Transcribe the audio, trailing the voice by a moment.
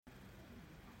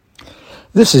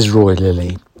This is Roy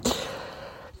Lilly.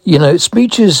 You know,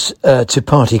 speeches to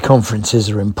party conferences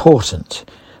are important.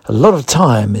 A lot of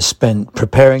time is spent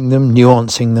preparing them,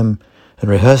 nuancing them, and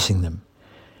rehearsing them.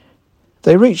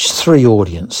 They reach three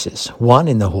audiences. One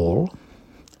in the hall,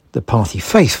 the party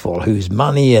faithful, whose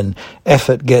money and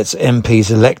effort gets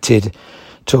MPs elected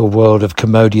to a world of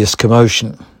commodious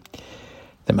commotion.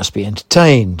 They must be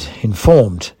entertained,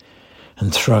 informed,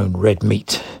 and thrown red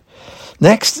meat.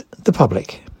 Next, the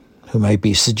public, who may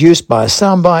be seduced by a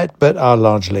soundbite but are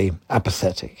largely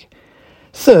apathetic.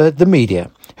 Third, the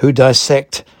media, who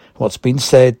dissect what's been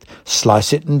said,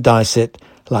 slice it and dice it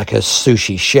like a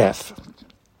sushi chef.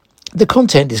 The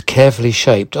content is carefully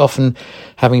shaped, often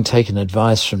having taken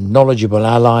advice from knowledgeable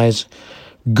allies.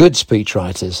 Good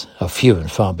speechwriters are few and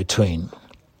far between.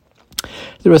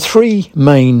 There are three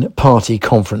main party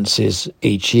conferences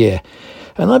each year,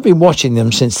 and I've been watching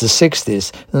them since the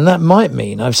 60s, and that might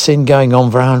mean I've seen going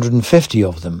on for 150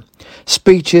 of them.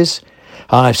 Speeches,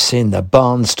 I've seen the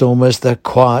barnstormers, the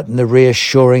quiet and the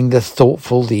reassuring, the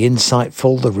thoughtful, the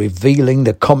insightful, the revealing,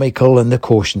 the comical and the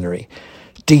cautionary.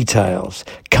 Details,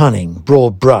 cunning,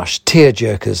 broad brush,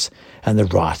 tear-jerkers and the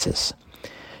rioters.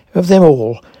 Of them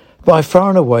all, by far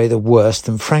and away the worst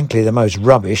and frankly the most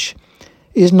rubbish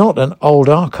is not an old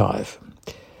archive.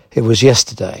 It was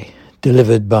yesterday,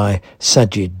 delivered by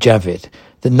Sajid Javid,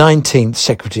 the 19th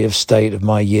Secretary of State of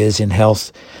my years in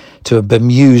health, to a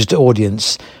bemused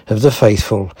audience of the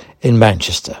faithful in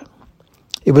Manchester.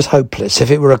 It was hopeless. If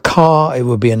it were a car, it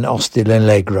would be an Austin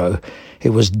Allegro. It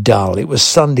was dull. It was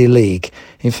Sunday League.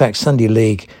 In fact, Sunday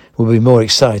League will be more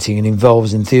exciting and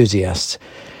involves enthusiasts.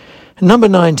 Number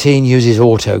 19 uses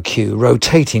auto cue,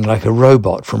 rotating like a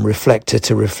robot from reflector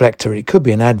to reflector. It could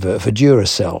be an advert for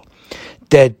Duracell.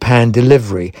 Deadpan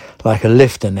delivery, like a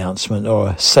lift announcement or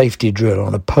a safety drill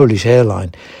on a Polish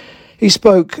airline. He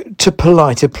spoke to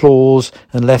polite applause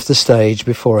and left the stage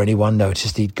before anyone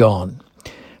noticed he'd gone.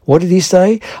 What did he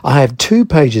say? I have 2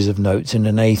 pages of notes in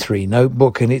an A3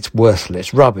 notebook and it's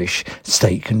worthless, rubbish,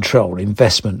 state control,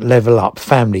 investment, level up,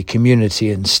 family,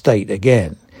 community and state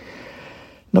again.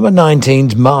 Number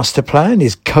 19's master plan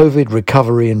is COVID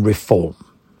recovery and reform.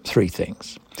 3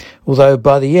 things. Although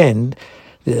by the end,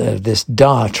 this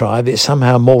diatribe, it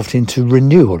somehow morphed into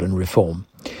renewal and reform.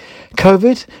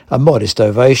 COVID, a modest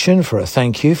ovation for a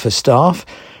thank you for staff.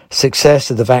 Success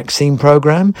of the vaccine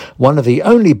program, one of the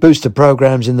only booster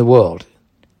programs in the world.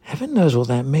 Heaven knows what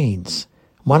that means.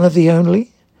 One of the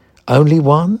only? Only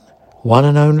one? One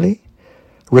and only?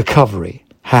 Recovery.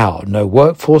 How? No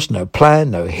workforce, no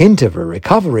plan, no hint of a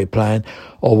recovery plan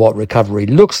or what recovery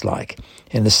looks like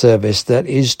in a service that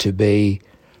is to be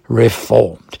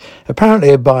reformed.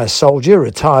 Apparently by a soldier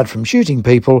retired from shooting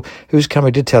people who's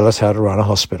coming to tell us how to run a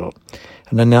hospital.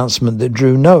 An announcement that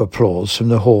drew no applause from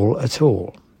the hall at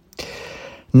all.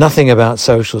 Nothing about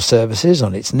social services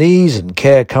on its knees and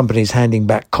care companies handing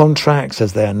back contracts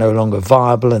as they are no longer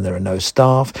viable and there are no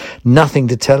staff. Nothing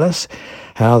to tell us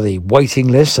how the waiting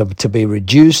lists are to be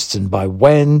reduced and by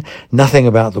when. Nothing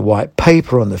about the white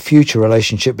paper on the future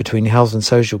relationship between health and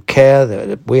social care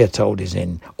that we are told is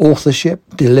in authorship,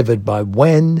 delivered by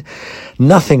when.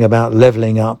 Nothing about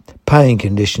levelling up, paying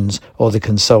conditions or the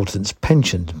consultant's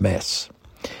pension mess.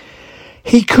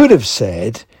 He could have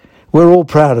said, we're all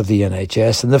proud of the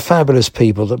NHS and the fabulous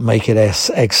people that make it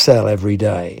excel every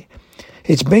day.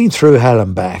 It's been through hell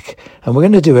and back, and we're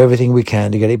going to do everything we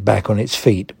can to get it back on its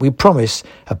feet. We promise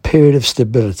a period of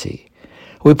stability.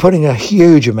 We're putting a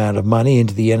huge amount of money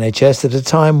into the NHS at a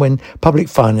time when public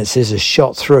finances are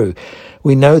shot through.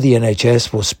 We know the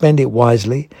NHS will spend it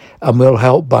wisely and will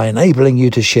help by enabling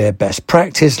you to share best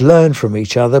practice, learn from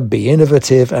each other, be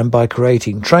innovative, and by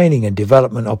creating training and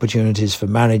development opportunities for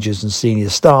managers and senior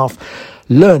staff,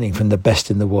 learning from the best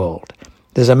in the world.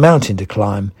 There's a mountain to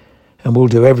climb, and we'll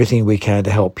do everything we can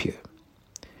to help you.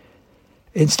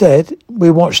 Instead,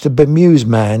 we watched a bemused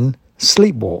man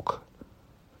sleepwalk.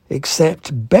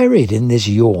 Except buried in this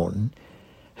yawn,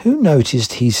 who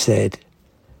noticed he said,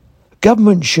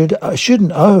 government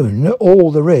shouldn't own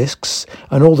all the risks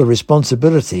and all the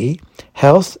responsibility.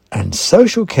 Health and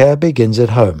social care begins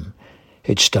at home.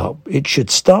 It should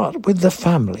start with the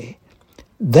family,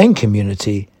 then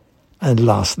community, and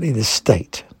lastly the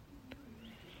state.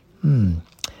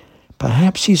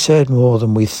 Perhaps he said more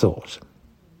than we thought.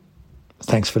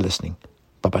 Thanks for listening.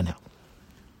 Bye-bye now.